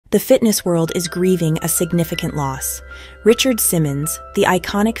The fitness world is grieving a significant loss. Richard Simmons, the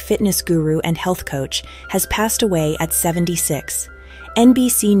iconic fitness guru and health coach, has passed away at 76.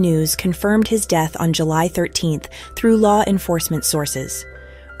 NBC News confirmed his death on July 13th through law enforcement sources.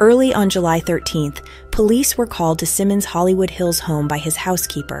 Early on July 13th, police were called to Simmons' Hollywood Hills home by his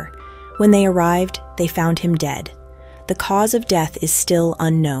housekeeper. When they arrived, they found him dead. The cause of death is still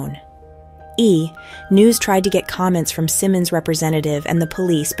unknown. News tried to get comments from Simmons' representative and the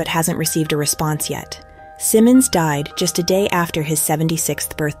police but hasn't received a response yet. Simmons died just a day after his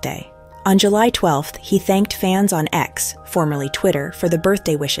 76th birthday. On July 12th, he thanked fans on X, formerly Twitter, for the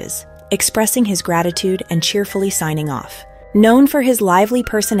birthday wishes, expressing his gratitude and cheerfully signing off. Known for his lively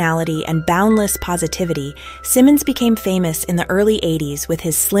personality and boundless positivity, Simmons became famous in the early 80s with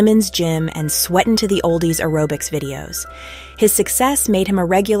his Slimmins Gym and Sweatin' to the Oldies aerobics videos. His success made him a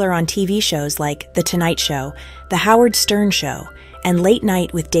regular on TV shows like The Tonight Show, The Howard Stern Show, and Late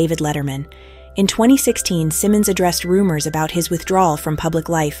Night with David Letterman. In 2016, Simmons addressed rumors about his withdrawal from public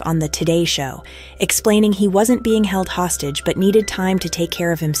life on The Today Show, explaining he wasn't being held hostage but needed time to take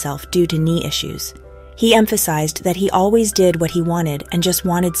care of himself due to knee issues. He emphasized that he always did what he wanted and just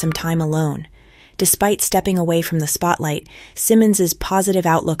wanted some time alone. Despite stepping away from the spotlight, Simmons's positive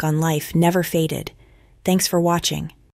outlook on life never faded. Thanks for watching.